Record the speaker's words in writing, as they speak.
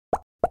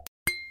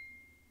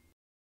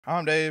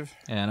I'm Dave.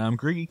 And I'm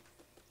Creaky.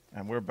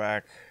 And we're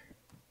back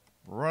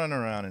running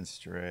around in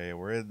Stray.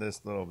 We're in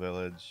this little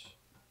village.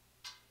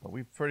 But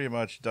we've pretty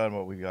much done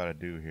what we gotta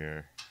do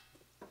here,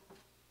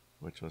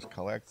 which was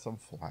collect some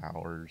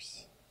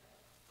flowers.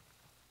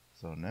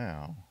 So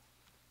now,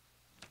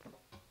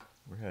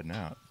 we're heading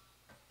out.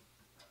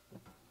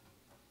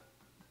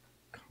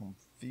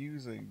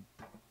 Confusing.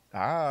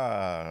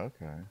 Ah,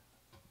 okay.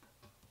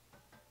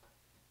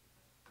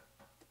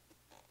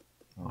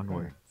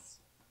 Onward.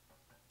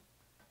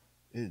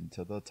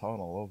 Into the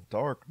tunnel of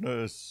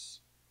darkness.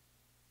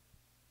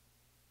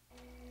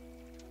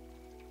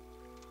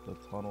 The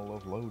tunnel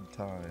of load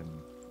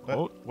time.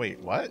 Oh. Wait,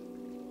 what?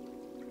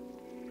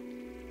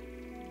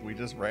 We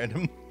just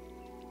random...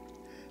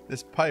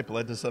 This pipe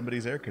led to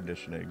somebody's air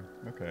conditioning.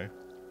 Okay.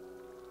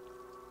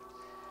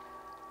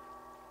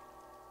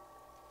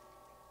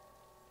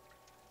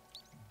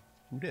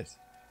 Who dis?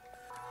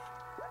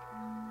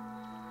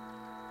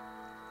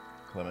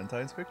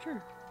 Clementine's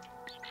picture?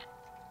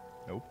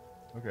 Nope.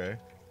 Okay.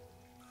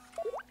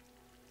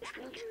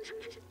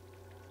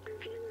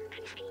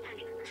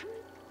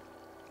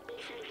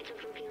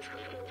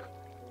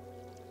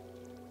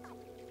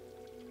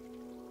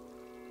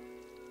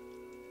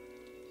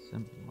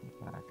 Symbol on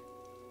the back.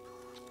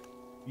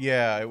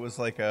 Yeah, it was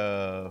like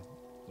a...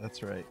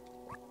 That's right.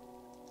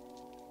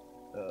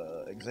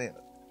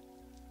 Examine.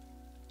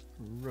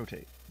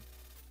 Rotate.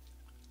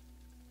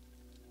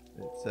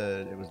 It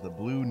said it was the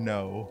blue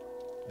no.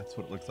 That's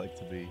what it looks like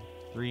to be.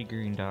 3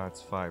 green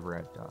dots, 5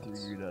 red dots.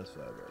 3 green dots, 5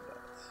 red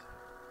dots.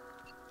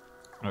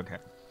 Okay.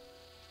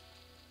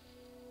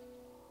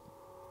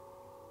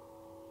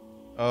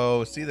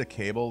 Oh, see the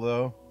cable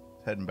though?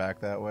 It's heading back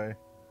that way.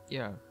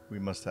 Yeah. We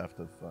must have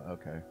to.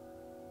 Okay.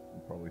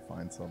 We'll probably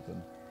find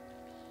something.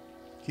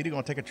 Kitty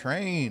gonna take a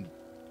train.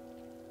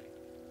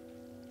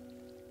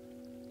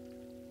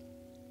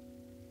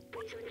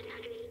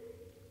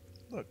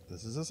 Look,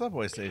 this is a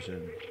subway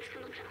station.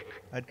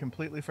 I'd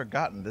completely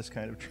forgotten this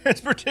kind of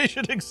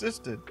transportation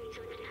existed.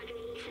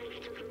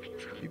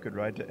 You could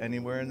ride to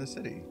anywhere in the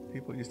city.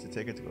 People used to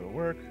take it to go to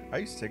work. I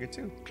used to take it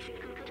too.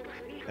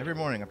 Every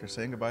morning after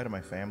saying goodbye to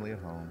my family at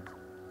home.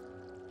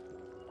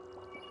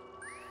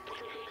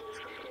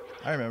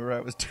 I remember I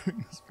was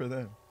doing this for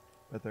them,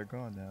 but they're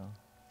gone now.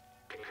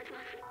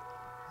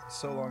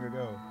 So long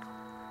ago.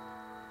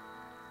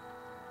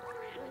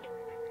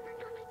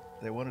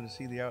 They wanted to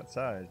see the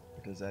outside,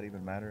 but does that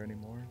even matter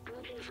anymore?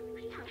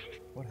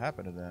 What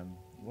happened to them?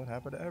 What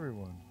happened to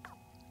everyone?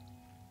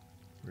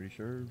 Pretty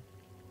sure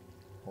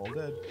all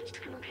dead.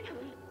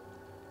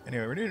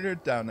 Anyway, we need to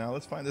get down now.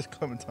 Let's find this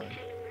Clementine.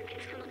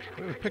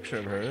 We have a picture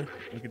of her.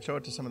 We can show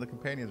it to some of the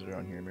companions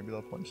around here. Maybe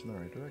they'll point us in the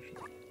right direction.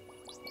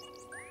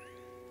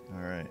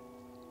 Alright.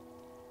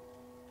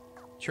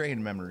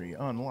 Train memory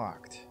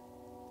unlocked.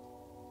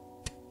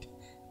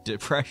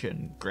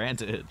 Depression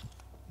granted.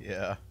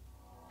 Yeah.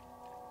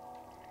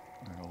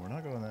 No, we're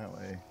not going that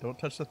way. Don't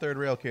touch the third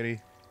rail, kitty.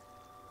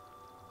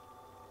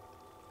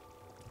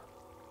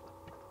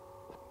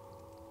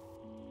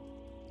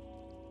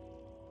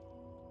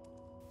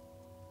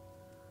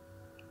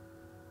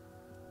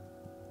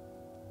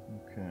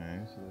 Okay,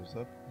 so there's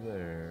up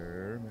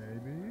there,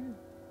 maybe?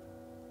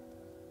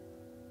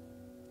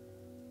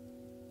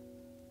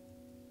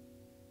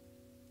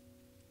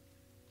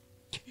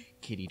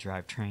 Kitty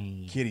drive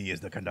train. Kitty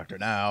is the conductor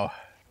now.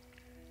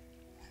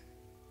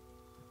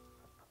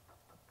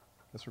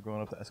 Guess we're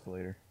going up the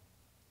escalator.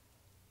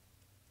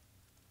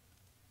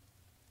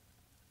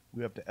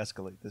 We have to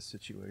escalate this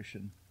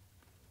situation.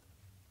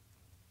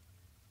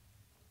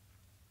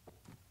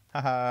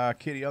 Haha,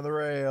 kitty on the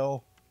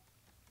rail.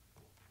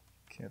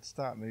 Can't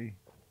stop me.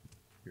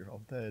 You're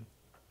all dead.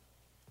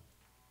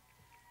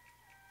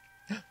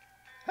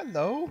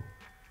 Hello.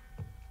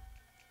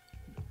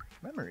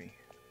 Memory.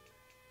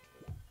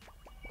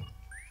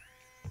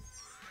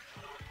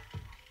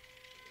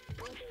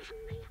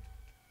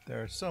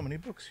 There are so many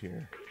books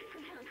here.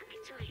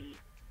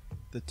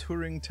 The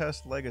Turing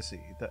Test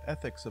Legacy, The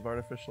Ethics of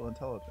Artificial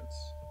Intelligence.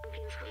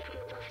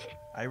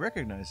 I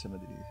recognize some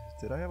of these.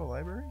 Did I have a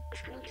library?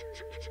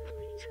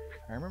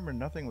 I remember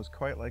nothing was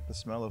quite like the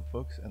smell of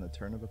books and the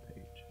turn of a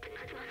page.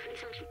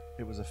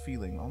 It was a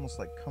feeling almost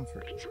like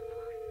comfort.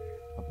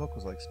 A book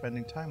was like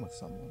spending time with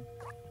someone.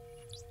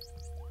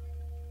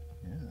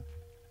 Yeah.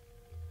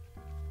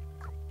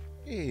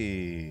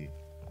 Hey.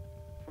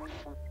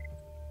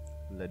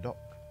 Le doc.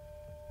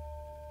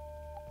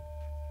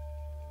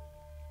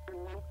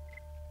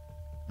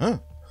 Huh?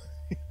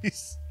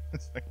 It's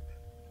like,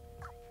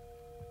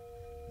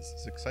 this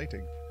is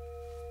exciting.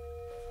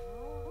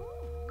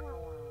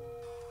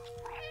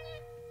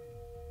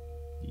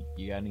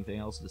 You got anything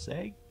else to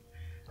say?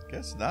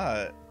 Guess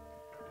not.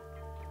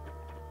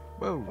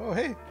 Whoa. Oh,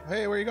 hey.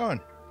 Hey, where are you going?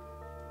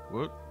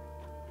 What?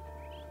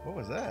 What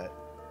was that?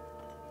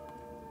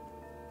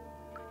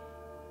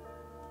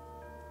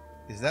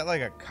 Is that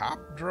like a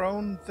cop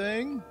drone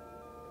thing?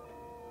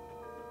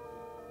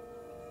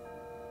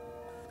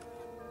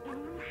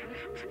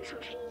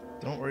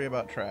 Don't worry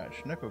about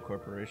trash. Neko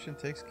Corporation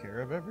takes care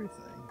of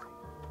everything.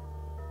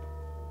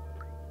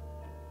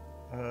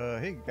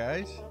 Hey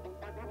guys.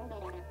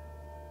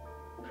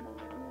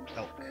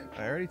 Elk.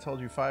 I already told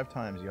you 5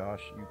 times,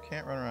 Yosh. You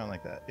can't run around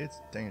like that.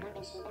 It's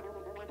dangerous.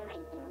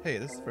 Hey,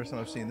 this is the first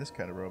time I've seen this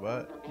kind of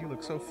robot. You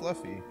look so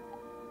fluffy.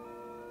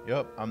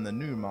 Yup, I'm the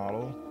new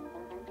model.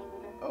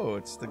 Oh,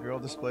 it's the girl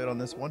displayed on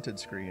this wanted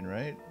screen,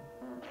 right?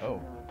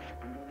 Oh.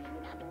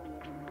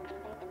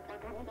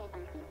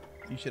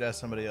 You should ask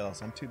somebody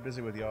else. I'm too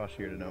busy with Yosh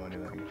here to know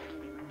anything.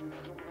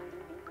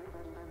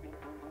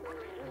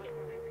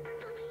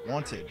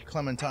 Wanted,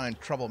 Clementine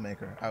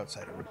troublemaker,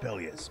 outsider,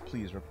 rebellious.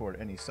 Please report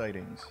any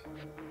sightings.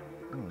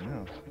 Oh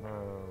no.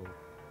 Oh.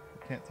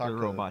 Can't talk The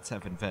to robots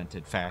have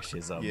invented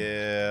fascism.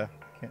 Yeah.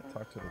 Can't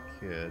talk to the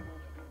kid.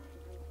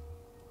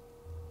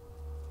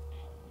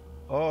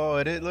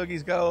 Oh, look,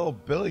 he's got a little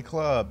billy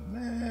club.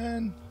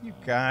 Man, you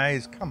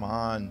guys, come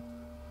on.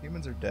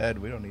 Humans are dead.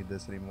 We don't need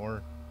this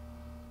anymore.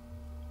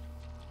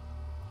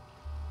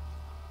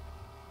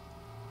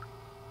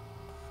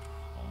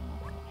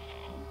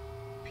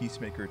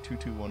 Peacemaker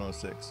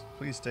 22106.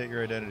 Please state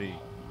your identity.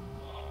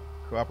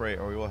 Cooperate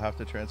or we will have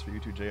to transfer you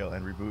to jail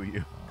and reboot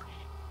you.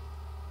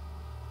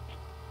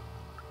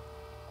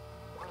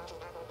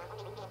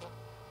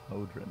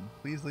 Odrin.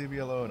 Please leave me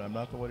alone. I'm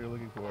not the one you're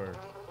looking for.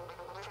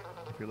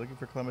 If you're looking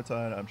for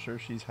Clementine, I'm sure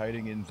she's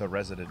hiding in the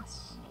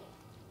residence.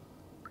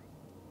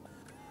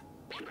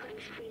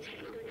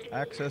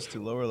 Access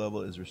to lower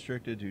level is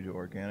restricted due to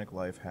organic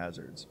life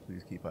hazards.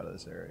 Please keep out of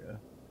this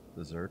area.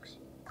 The Zerks.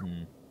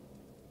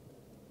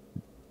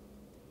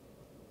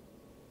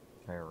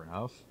 Fair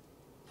enough.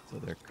 So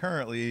they're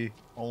currently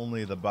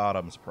only the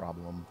bottom's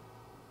problem.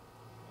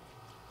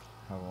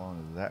 How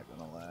long is that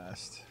gonna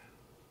last?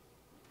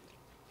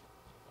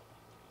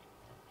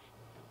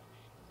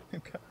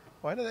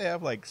 Why do they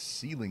have like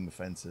ceiling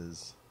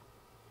fences?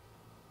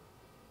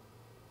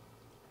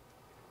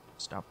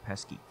 Stop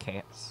pesky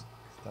cats.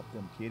 Stop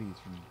them kitties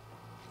from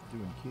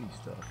doing kitty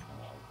stuff.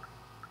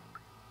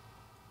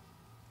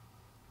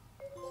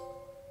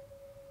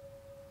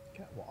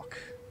 Catwalk.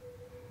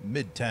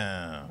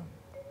 Midtown.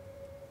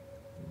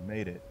 We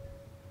made it.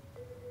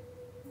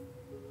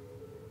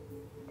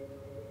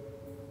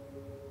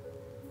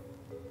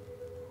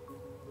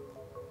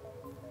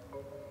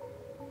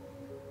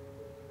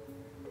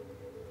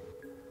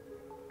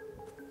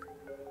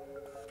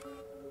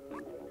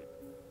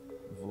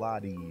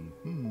 Vladi.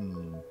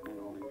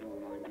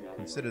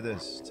 Consider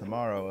this.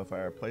 Tomorrow, if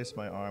I replace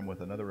my arm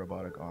with another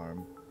robotic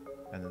arm,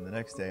 and then the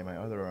next day my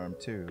other arm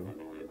too,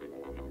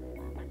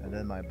 and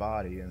then my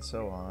body, and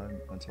so on,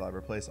 until I've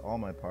replaced all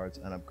my parts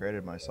and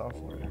upgraded my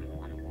software,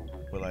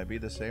 will I be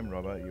the same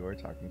robot you are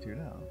talking to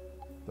now?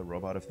 The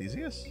robot of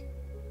Theseus?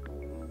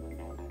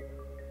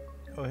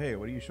 Oh hey,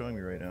 what are you showing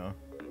me right now?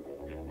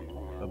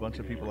 A bunch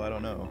of people I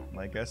don't know.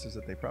 My guess is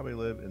that they probably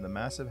live in the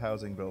massive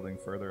housing building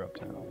further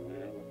uptown.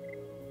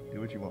 Do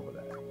what you want with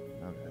that.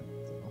 Okay.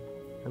 So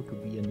How to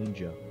be a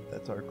ninja.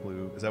 that's our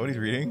clue. Is that what he's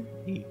reading?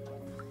 He.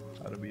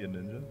 How to be a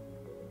ninja?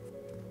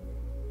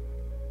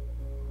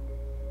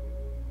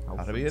 How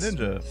How to be a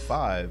ninja.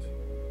 5.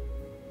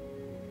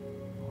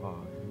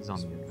 Oh, he's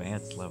on the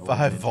advanced level.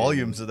 5 of ninja.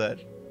 volumes of that.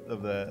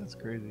 That's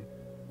crazy.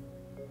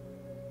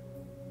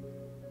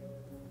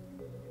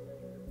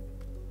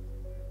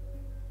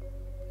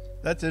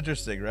 That's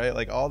interesting, right?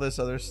 Like all this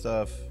other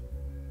stuff.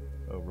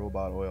 Oh,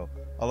 robot oil.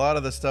 A lot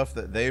of the stuff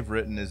that they've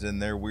written is in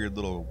their weird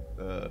little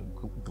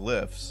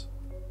glyphs,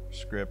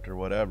 script or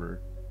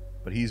whatever.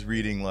 But he's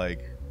reading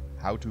like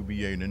how to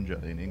be a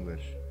ninja in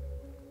English.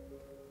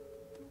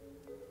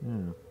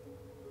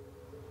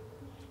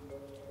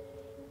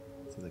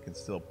 So they can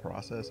still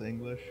process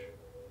English.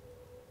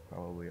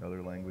 Probably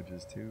other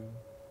languages too.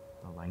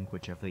 The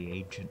language of the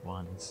ancient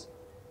ones.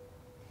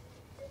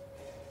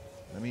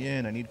 Let me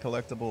in. I need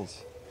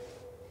collectibles.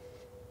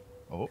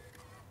 Oh.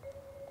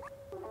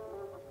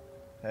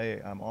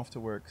 Hey, I'm off to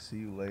work. See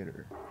you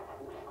later.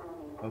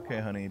 Okay,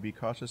 honey, be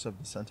cautious of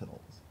the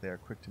sentinels. They are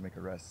quick to make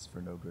arrests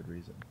for no good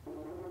reason.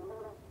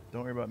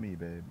 Don't worry about me,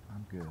 babe.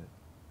 I'm good.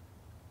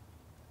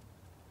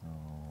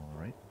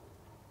 Alright.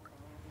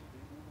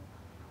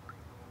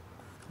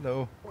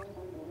 Hello.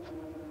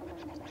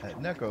 At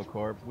Neko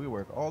Corp, we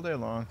work all day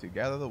long to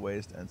gather the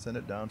waste and send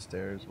it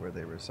downstairs where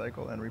they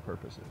recycle and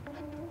repurpose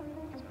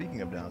it.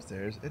 Speaking of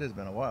downstairs, it has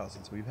been a while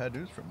since we've had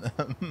news from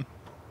them.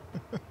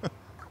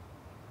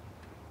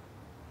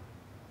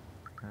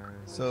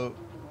 So,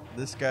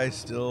 this guy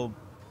still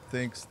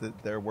thinks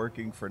that they're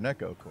working for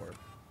Neko Corp.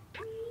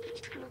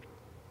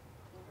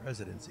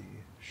 Residency,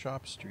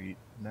 Shop Street,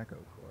 Neko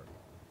Corp.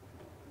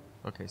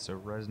 Okay, so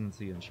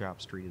residency and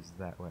Shop Street is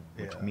that way,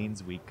 which Yeah.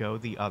 means we go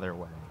the other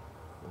way.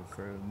 Go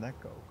for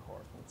Neko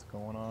Corp. What's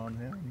going on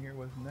here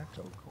with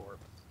Neko Corp?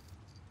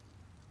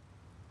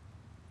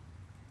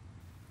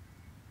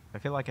 I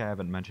feel like I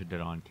haven't mentioned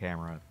it on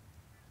camera,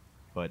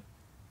 but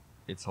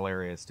it's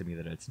hilarious to me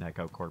that it's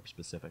Neko Corp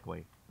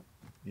specifically.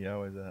 Yeah,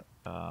 why is that?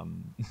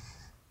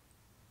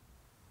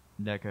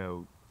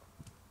 Neko,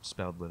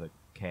 spelled with a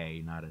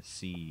K, not a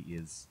C,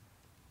 is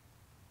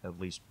at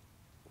least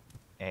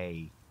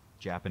a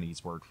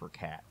Japanese word for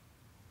cat.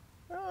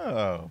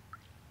 Oh.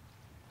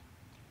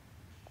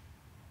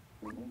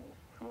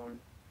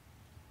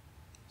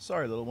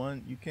 Sorry, little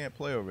one, you can't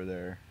play over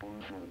there.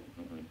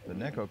 The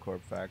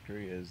Necocorp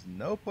factory is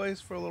no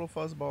place for a little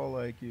fuzzball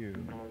like you.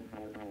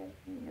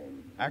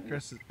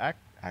 Actresses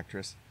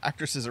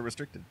are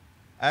restricted.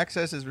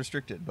 Access is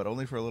restricted, but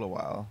only for a little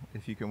while.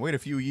 If you can wait a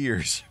few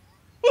years,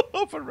 we'll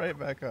open right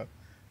back up.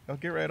 I'll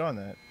get right on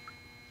that.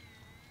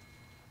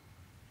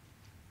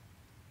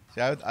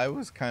 See, I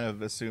was kind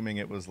of assuming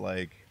it was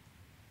like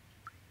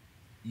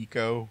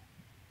eco.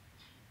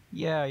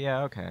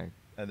 Yeah, okay.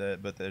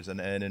 But there's an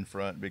N in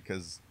front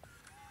because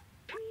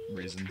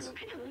reasons.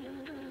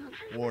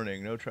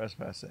 Warning, no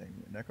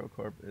trespassing.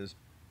 Necocorp is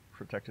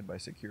protected by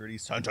security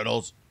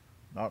sentinels,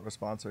 not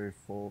responsible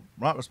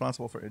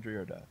for injury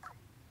or death.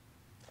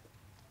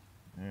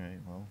 Alright,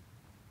 well,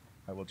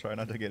 I will try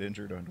not to get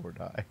injured or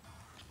die.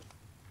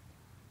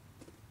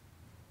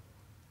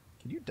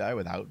 Can you die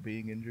without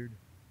being injured?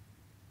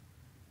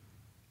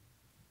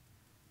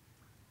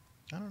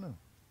 I don't know.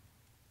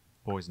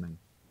 Poisoning.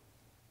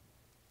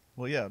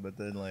 Well, yeah, but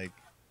then, like,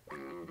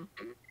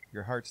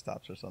 your heart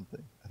stops or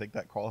something. I think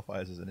that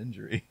qualifies as an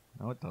injury.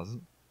 No, it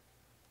doesn't.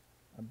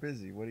 I'm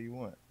busy. What do you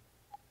want?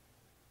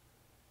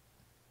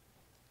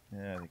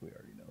 Yeah, I think we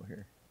already know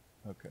here.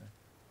 Okay.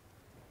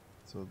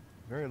 So,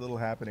 very little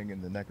happening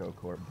in the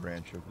Necocorp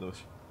branch of the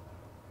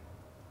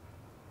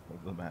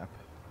map.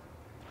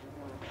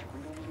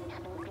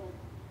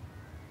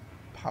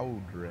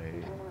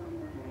 Powdre.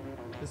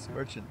 This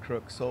merchant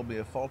crook sold me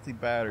a faulty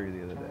battery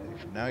the other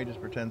day. Now he just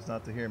pretends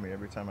not to hear me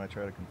every time I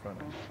try to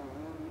confront him.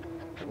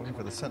 If it wasn't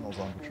for the sentinels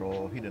on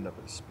patrol, he'd end up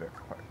with spare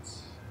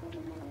parts.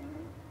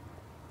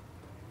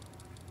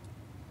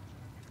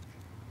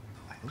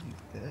 I think he's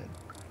dead.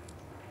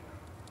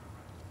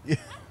 Yeah.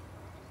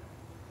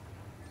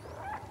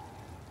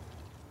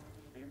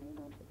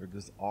 Or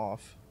just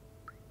off.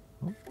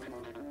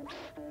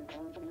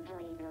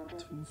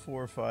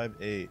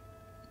 2458.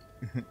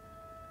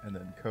 And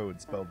then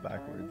code spelled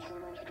backwards.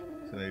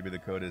 So maybe the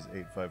code is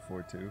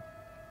 8542.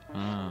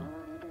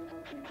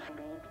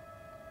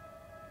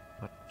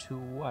 But to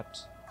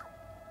what?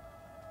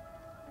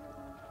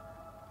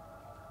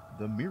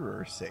 The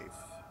mirror safe.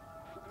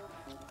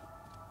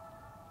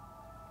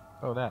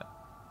 Oh, that.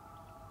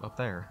 Up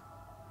there.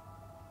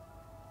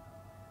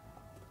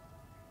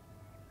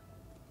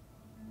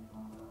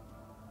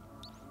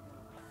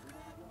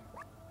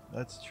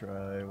 Let's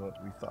try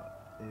what we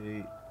thought.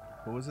 8.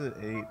 What was it?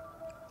 8.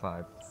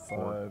 5,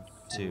 4,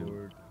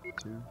 2.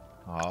 2.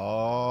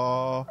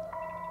 Oh,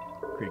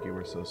 Creaky,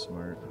 we're so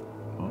smart.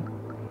 Huh?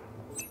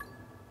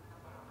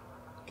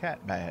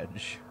 Cat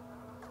badge.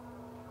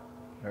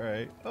 All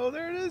right. Oh,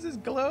 there it is. It's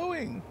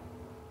glowing.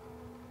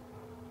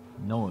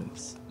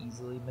 Noise.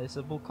 Easily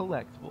missable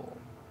collectible.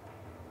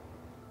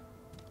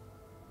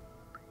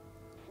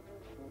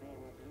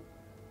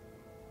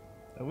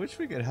 I wish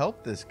we could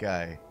help this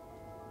guy.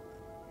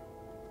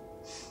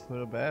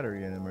 Put a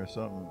battery in him or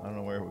something. I don't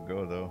know where it would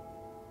go though.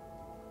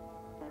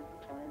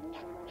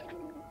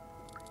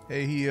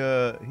 Hey,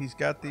 he's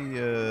got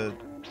the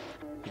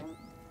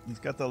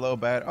low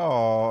bat.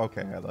 Oh,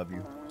 okay, I love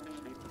you.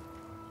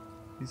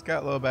 He's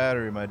got low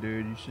battery, my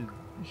dude. You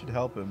should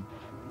help him.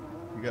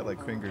 You got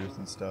like fingers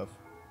and stuff.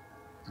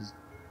 Just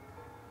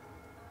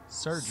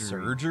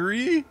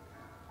surgery.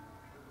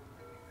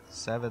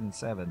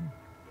 7-7.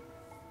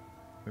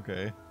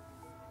 Okay.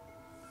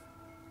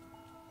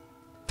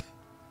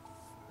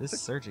 This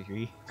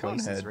surgery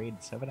case is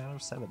rated 7 out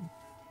of 7.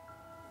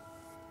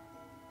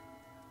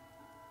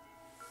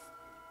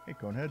 Hey,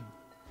 Conehead.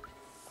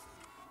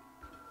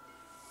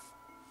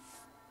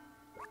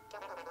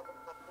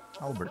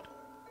 Albert.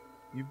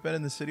 You've been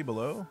in the city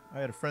below? I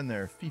had a friend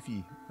there,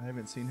 Fifi. I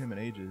haven't seen him in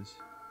ages.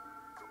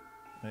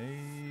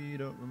 I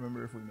don't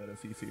remember if we met a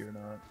Fifi or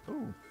not.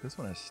 Oh, this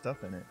one has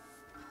stuff in it.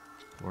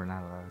 We're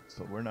not allowed to.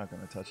 But we're not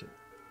going to touch it.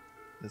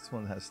 This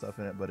one has stuff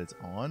in it, but it's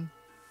on.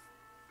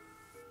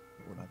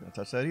 But we're not going to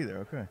touch that either.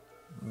 Okay.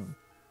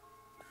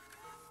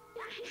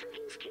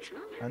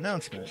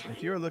 Announcement.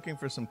 If you're looking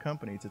for some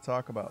company to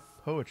talk about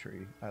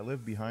poetry, I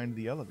live behind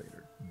the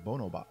elevator.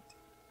 Bonobot.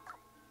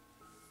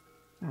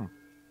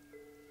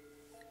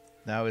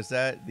 Now, is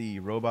that the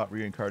robot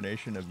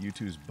reincarnation of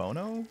U2's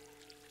Bono?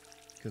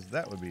 Because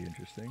that would be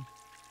interesting.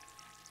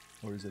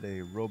 Or is it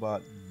a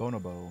robot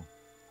bonobo?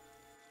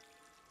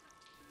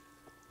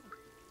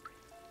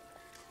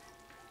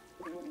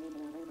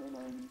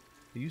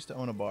 I used to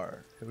own a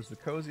bar. It was the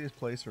coziest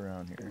place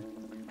around here.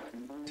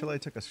 Until I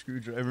took a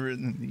screwdriver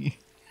in the knee.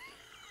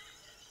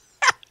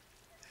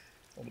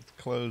 And it's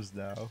closed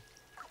now.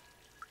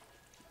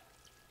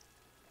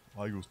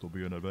 I used to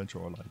be an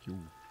adventurer like you.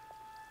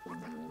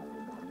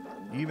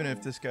 Even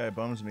if this guy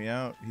bums me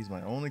out, he's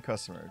my only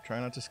customer. Try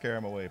not to scare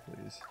him away,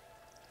 please.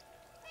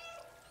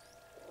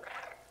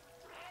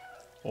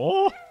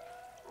 Oh!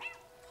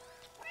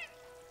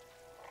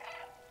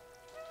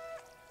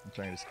 I'm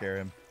trying to scare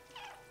him.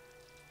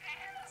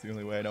 It's the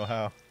only way I know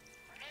how.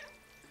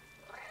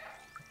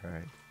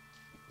 Alright.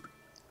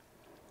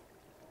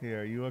 Hey,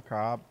 are you a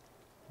cop?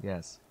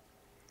 Yes.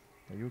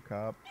 Are you a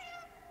cop?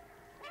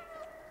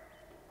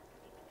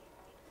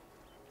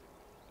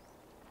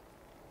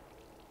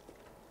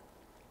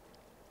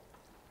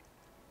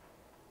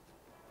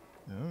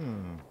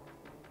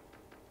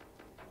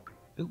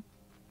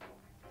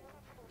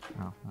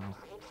 Oh, no.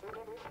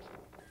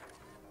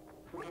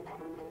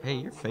 Hey,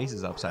 your face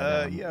is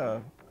upside down. Yeah.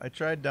 I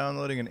tried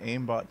downloading an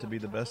aimbot to be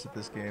the best at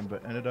this game,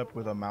 but ended up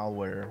with a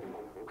malware.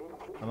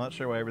 I'm not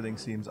sure why everything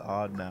seems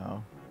odd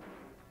now.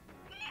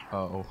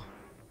 Uh-oh.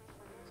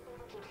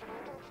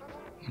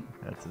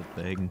 That's the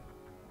thing.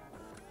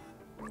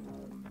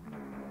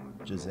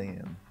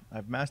 Shazam.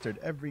 I've mastered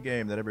every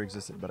game that ever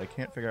existed, but I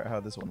can't figure out how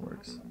this one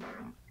works.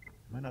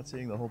 Am I not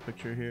seeing the whole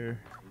picture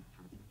here?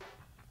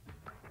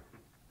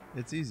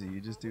 It's easy, you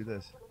just do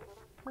this.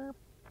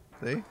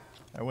 See?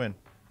 I win.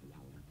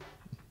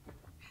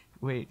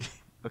 Wait.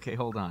 Okay,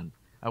 hold on.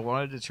 I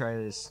wanted to try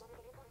this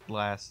the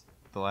last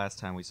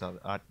time we saw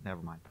the...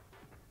 never mind.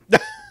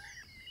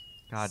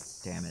 God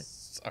damn it.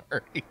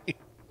 Sorry.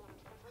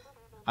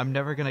 I'm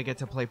never gonna get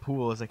to play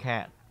pool as a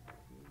cat.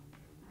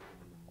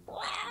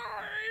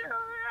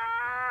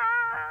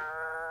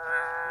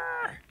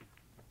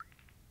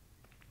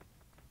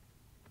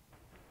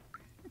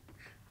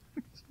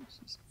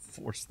 Just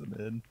force them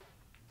in.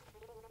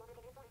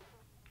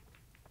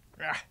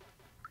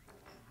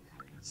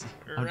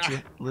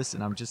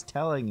 Listen, I'm just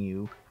telling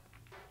you.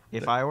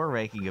 If I were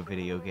making a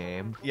video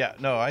game... Yeah,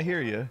 no, I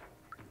hear you.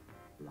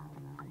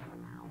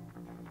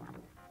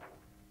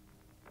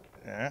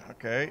 Yeah,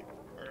 okay.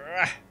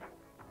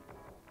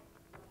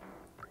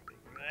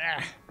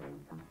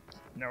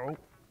 No.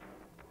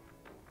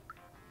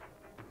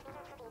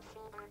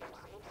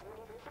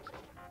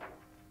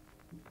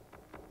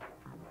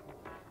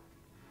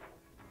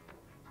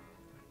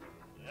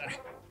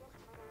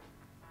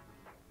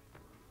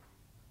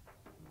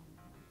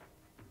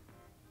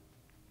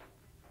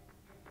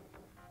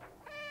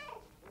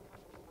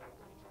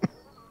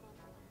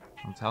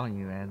 I'm telling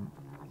you, man.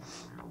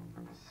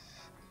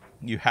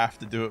 You have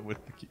to do it with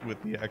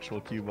the actual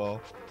cue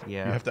ball.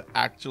 Yeah. You have to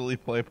actually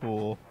play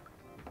pool.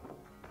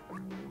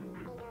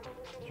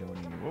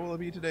 Joni, what will it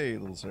be today,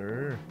 little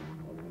sir?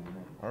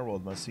 Our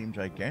world must seem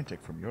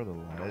gigantic from your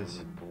little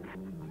eyes.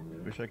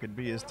 Wish I could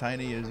be as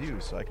tiny as you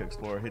so I could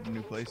explore hidden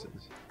new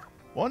places.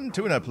 One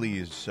tuna,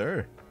 please,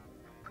 sir.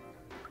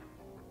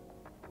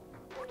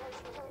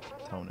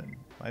 Tonin.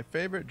 My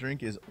favorite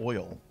drink is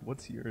oil.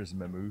 What's yours,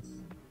 Mammoth?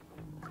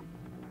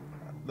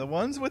 The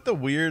ones with the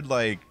weird,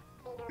 like,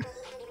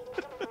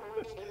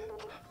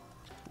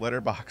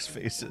 letterbox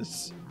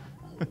faces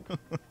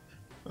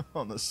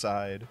on the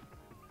side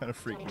kind of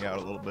freak me out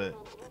a little bit.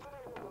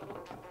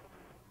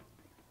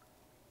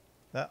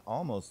 That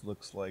almost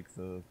looks like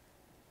the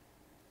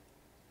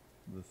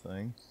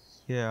thing.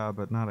 Yeah,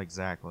 but not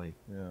exactly.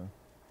 Yeah.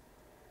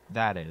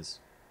 That is.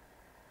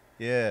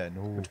 Yeah,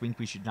 no. Which means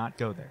we should not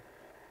go there.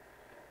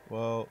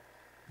 Well,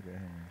 okay,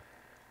 hang on.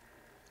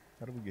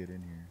 How do we get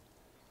in here?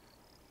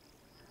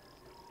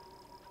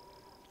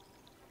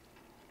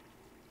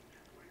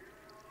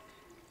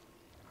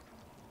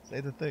 Say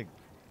the thing.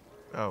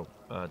 Oh,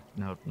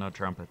 no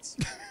trumpets.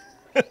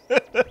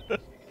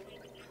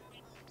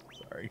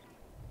 Sorry.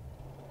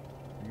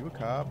 Are you a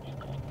cop?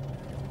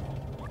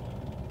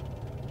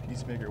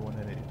 Peacemaker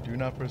 198. Do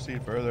not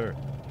proceed further.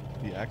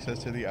 The access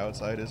to the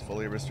outside is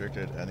fully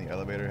restricted and the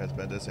elevator has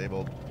been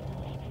disabled.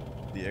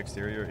 The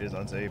exterior is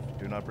unsafe.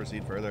 Do not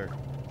proceed further.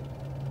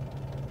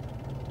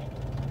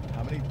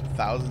 How many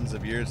thousands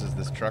of years has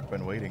this truck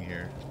been waiting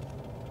here?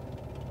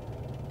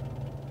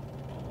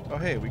 Oh,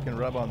 hey, we can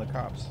rub on the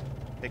cops.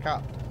 Hey,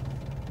 cop.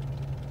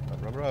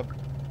 Rub, rub, rub.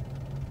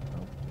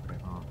 Oh, okay.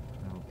 Oh,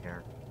 I don't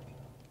care.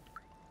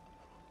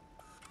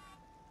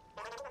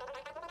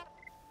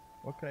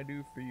 What can I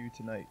do for you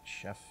tonight,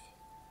 chef?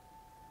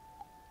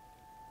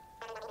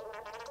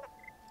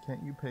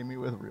 Can't you pay me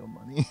with real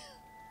money?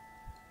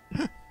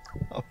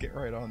 I'll get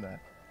right on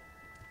that.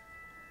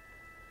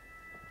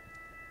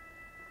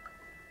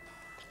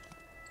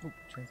 Oh,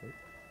 translate.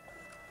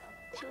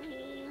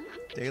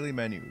 Daily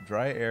menu.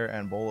 Dry air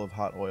and bowl of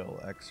hot oil.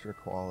 Extra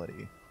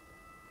quality.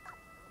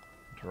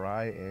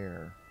 Dry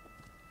air.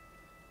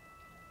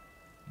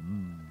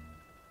 Mmm.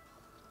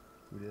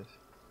 Who this?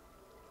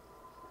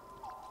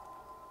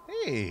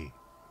 Hey!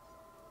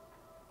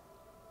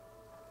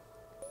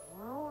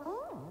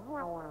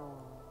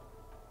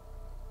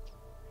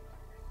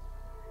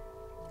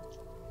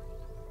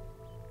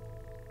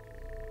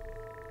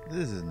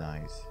 This is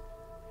nice.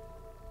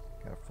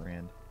 Got a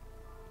friend.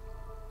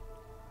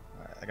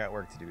 Alright, I got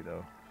work to do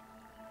though.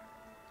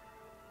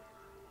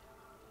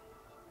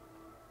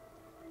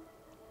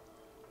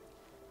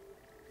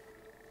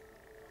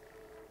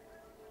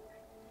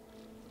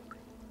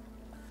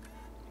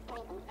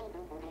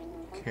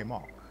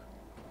 Kmok.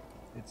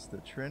 It's the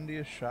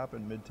trendiest shop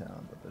in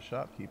Midtown, but the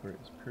shopkeeper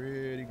is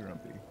pretty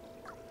grumpy.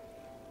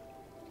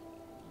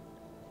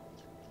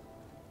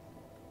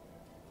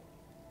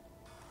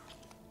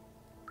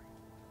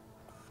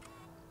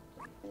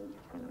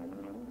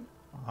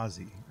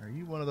 Ozzy, are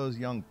you one of those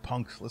young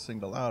punks listening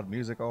to loud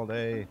music all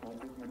day?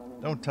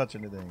 Don't touch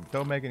anything.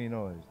 Don't make any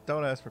noise.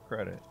 Don't ask for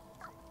credit.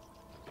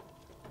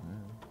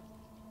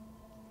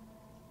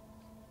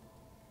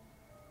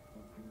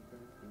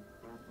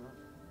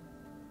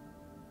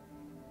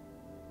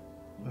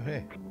 Oh,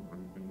 hey.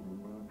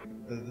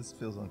 This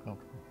feels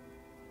uncomfortable.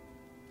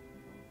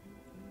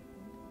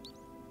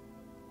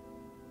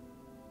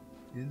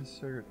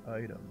 Insert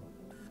item.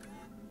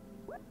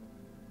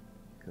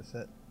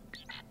 Cassette,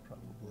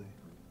 probably.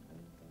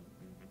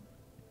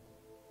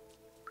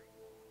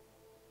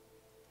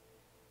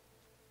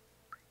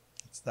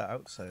 It's the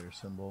outsider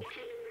symbol.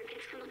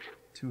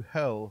 To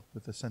hell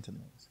with the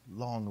sentinels.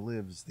 Long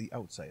lives the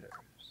outsiders.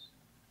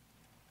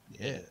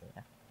 Yeah.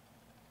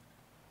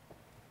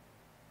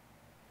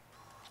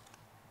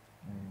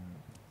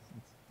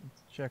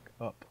 Let's check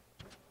up.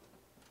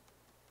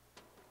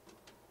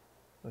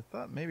 I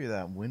thought maybe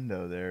that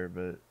window there,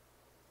 but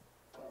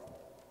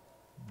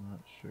I'm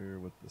not sure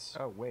what the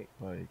spikes. Oh, wait.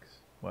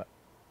 What?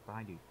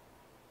 Behind you.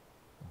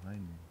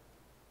 Behind me.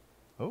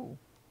 Oh.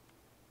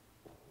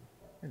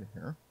 Hey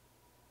there.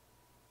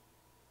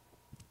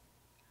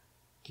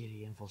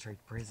 Kitty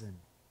infiltrate prison.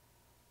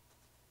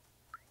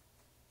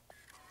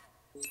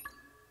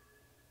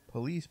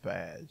 Police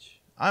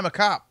badge. I'm a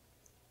cop.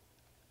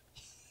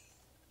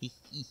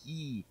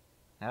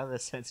 Now the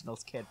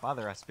sentinels can't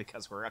bother us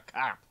because we're a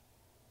cop.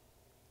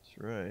 That's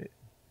right.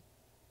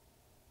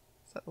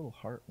 What's that little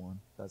heart one?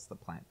 That's the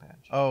plant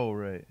badge. Oh,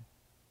 right.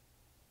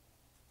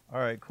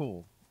 Alright,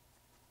 cool.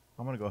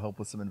 I'm gonna go help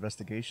with some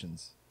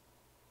investigations.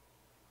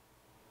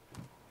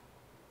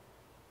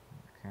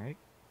 Okay.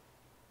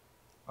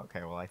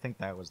 Okay, well, I think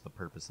that was the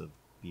purpose of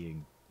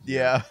being...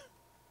 Yeah.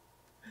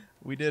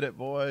 We did it,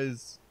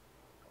 boys.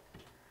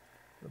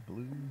 The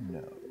blue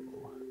no.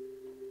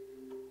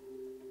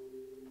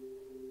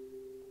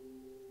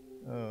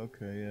 Oh,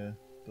 okay, yeah.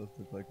 Does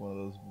look like one of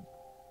those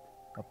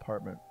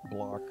apartment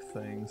block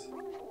things.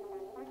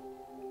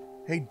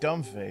 Hey,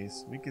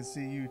 dumbface, we can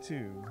see you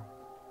too.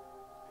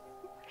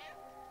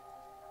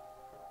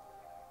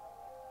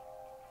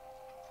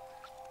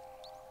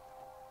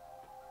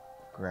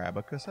 Grab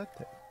a cassette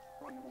tape.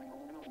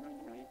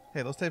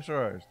 Hey, those tapes are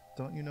ours.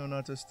 Don't you know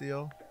not to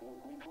steal?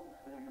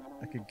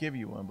 I could give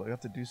you one, but I have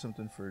to do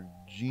something for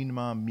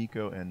Jinma,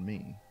 Miko, and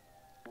me.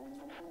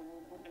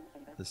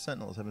 The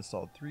Sentinels have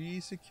installed 3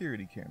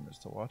 security cameras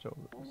to watch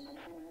over us.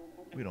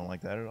 We don't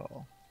like that at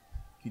all.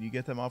 Can you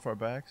get them off our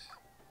backs?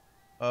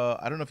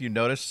 I don't know if you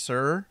noticed,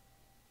 sir,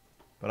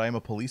 but I am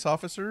a police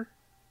officer.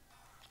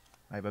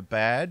 I have a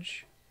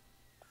badge.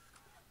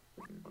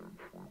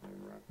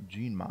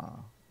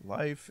 Jinma.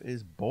 Life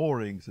is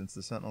boring since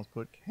the Sentinels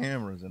put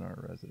cameras in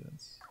our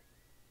residence.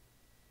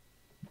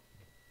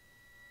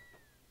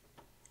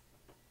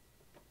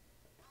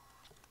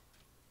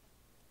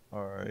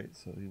 Alright,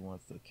 so he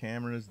wants the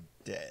cameras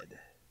dead.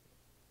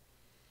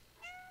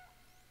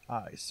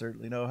 I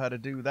certainly know how to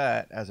do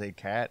that as a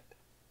cat.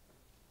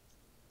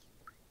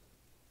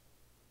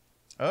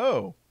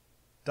 Oh,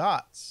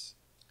 dots.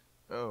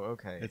 Oh,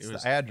 okay. It's it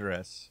was the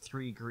address.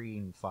 3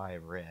 green,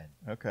 5 red.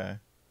 Okay.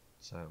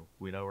 So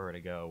we know where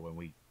to go when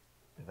we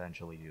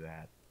eventually do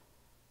that.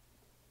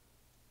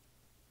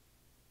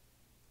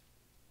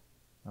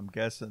 I'm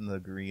guessing the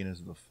green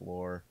is the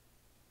floor.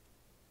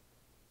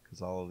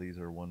 Because all of these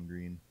are 1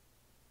 green.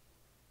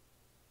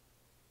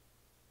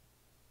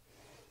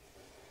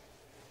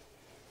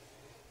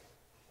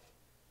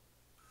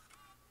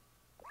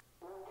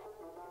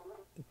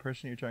 The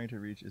person you're trying to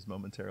reach is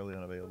momentarily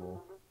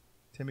unavailable.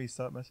 Timmy,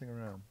 stop messing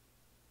around.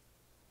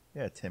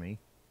 Yeah, Timmy.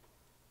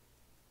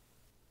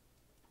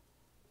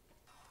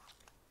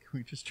 Can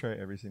we just try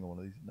every single one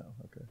of these? No,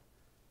 okay.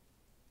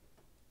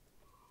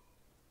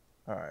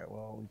 Alright,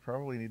 well, we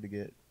probably need to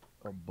get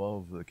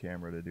above the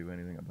camera to do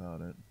anything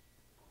about it.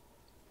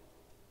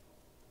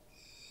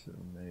 So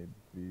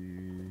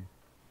maybe...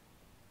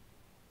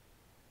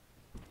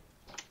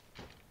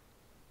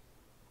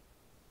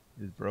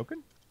 Is it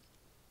broken?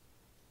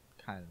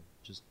 Kind of.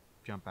 Just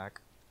jump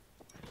back.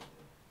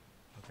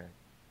 Okay.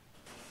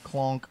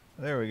 Clonk.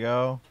 There we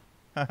go.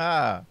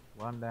 Haha.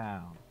 1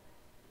 down.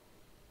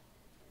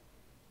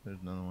 There's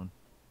another one.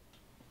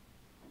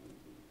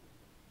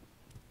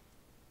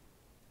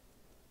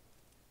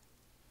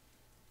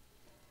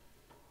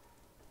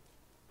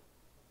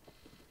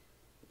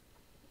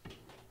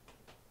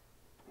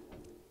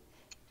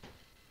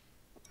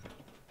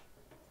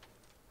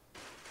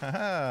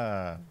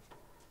 Haha.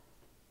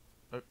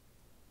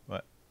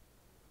 What?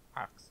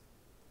 Ox.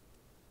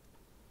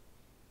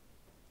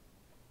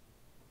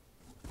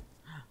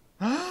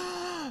 We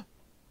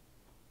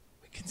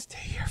can stay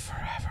here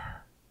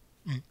forever.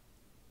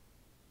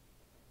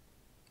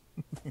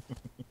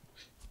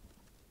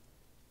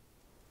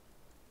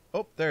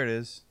 Oh, there it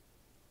is.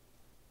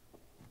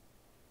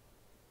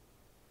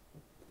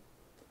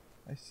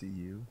 I see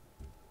you.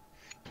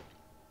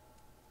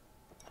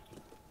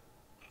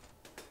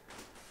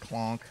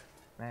 Clonk.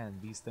 Man,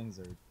 these things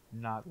are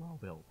not well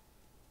built.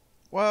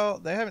 Well,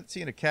 they haven't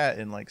seen a cat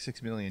in like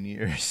 6 million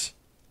years.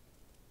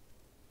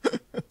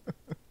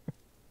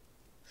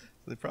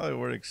 They probably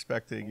weren't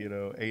expecting, you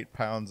know, 8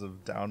 pounds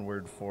of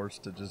downward force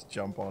to just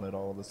jump on it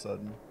all of a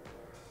sudden.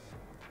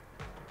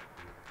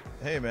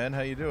 Hey man,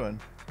 how you doing?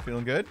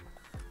 Feeling good?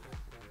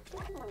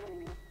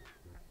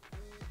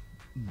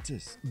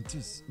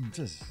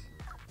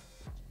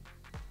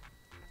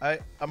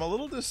 I'm a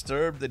little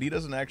disturbed that he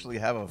doesn't actually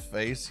have a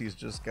face. He's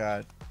just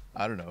got,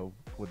 I don't know,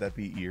 would that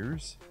be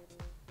ears?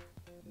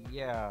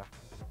 Yeah.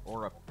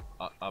 Or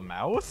a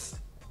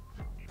mouth?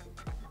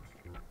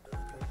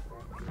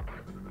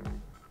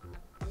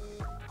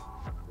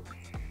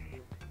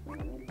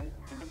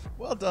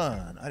 Well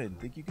done. I didn't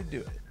think you could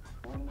do it.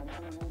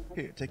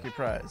 Here, take your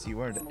prize.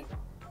 You earned it.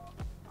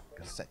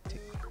 Cassette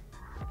tape.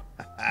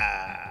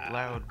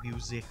 Loud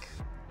music.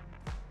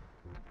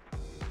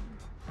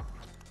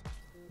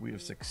 We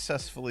have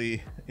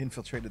successfully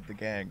infiltrated the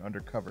gang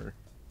undercover.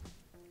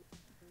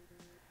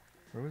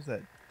 Where was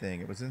that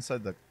thing? It was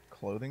inside the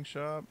clothing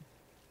shop?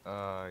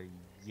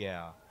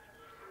 Yeah.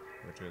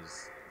 Which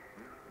is...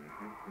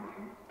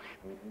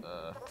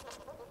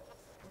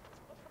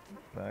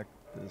 Back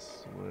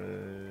this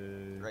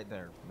way. right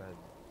there. But...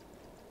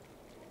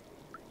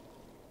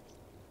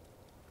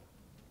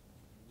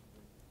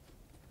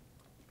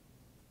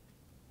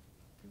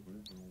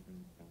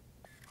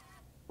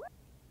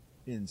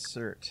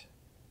 Insert.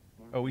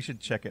 Oh, we should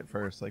check it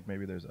first, like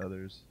maybe there's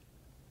others.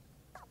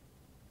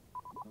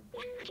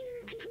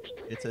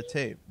 It's a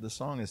tape. The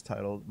song is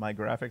titled "My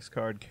Graphics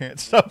Card Can't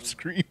Stop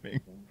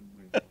Screaming."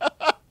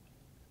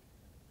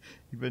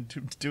 You've been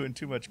doing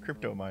too much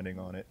crypto mining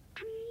on it.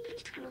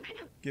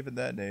 Given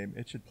that name,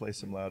 it should play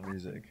some loud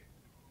music.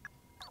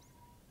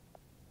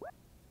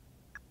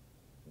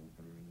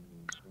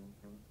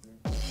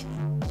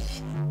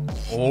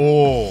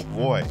 Oh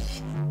boy.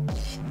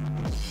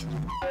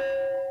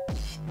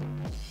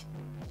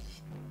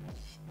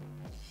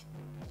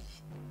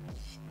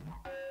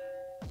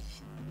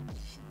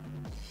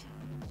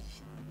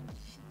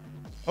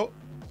 Oh.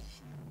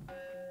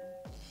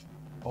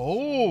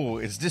 Oh,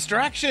 it's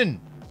distraction.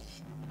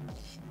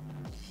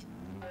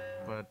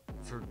 But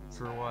for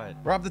what?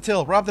 Rob the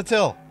till. Rob the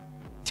till.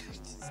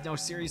 No,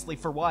 seriously,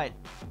 for what?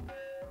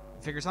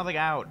 Figure something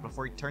out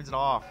before he turns it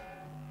off.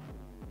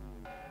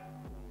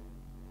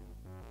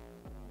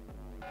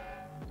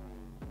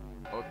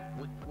 Oh,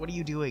 what are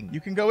you doing?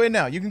 You can go in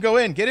now. You can go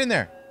in. Get in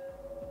there.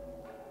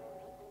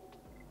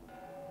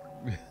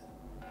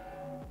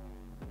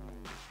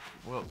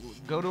 Well,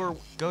 go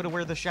to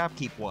where the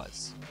shopkeep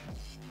was.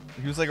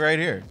 He was like right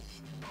here.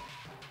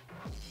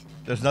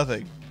 There's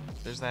nothing.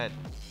 There's that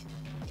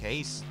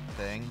case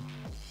thing.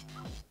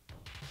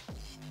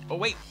 Oh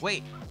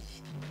wait.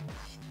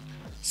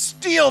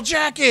 Steel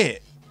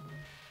jacket.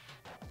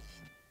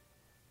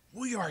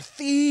 We are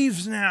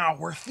thieves now.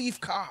 We're thief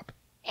cop.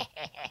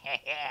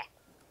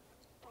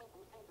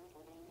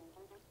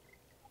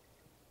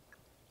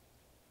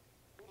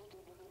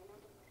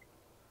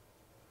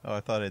 Oh, I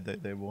thought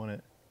they won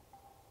it.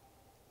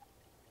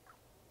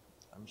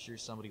 I'm sure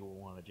somebody will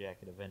want a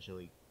jacket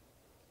eventually.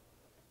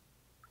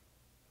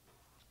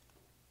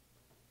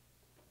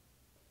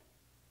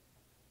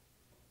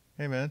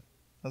 Hey man,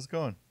 how's it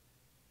going?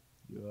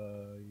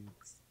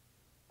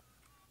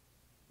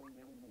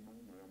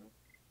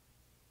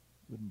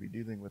 Wouldn't be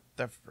dealing with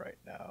theft right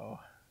now.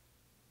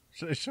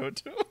 Should I show it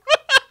to him?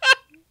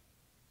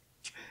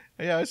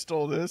 Hey, I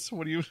stole this.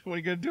 What are you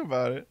gonna do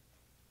about it?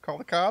 Call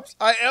the cops?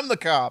 I am the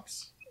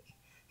cops.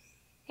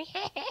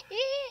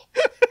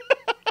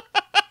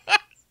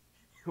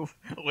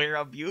 We're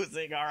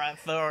abusing our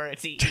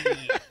authority.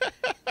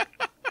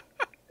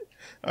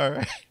 All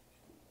right.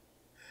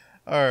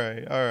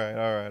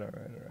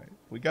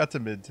 We got to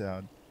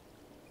Midtown.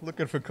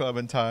 Looking for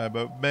Clementine,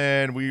 but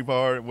man,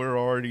 we're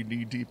already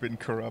knee deep in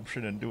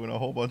corruption and doing a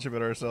whole bunch of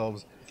it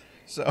ourselves.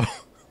 So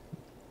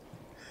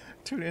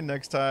tune in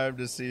next time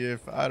to see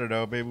if, I don't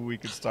know, maybe we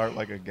could start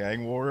like a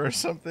gang war or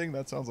something.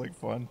 That sounds like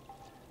fun.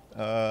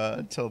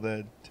 Until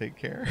then, take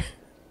care.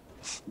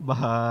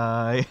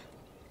 Bye.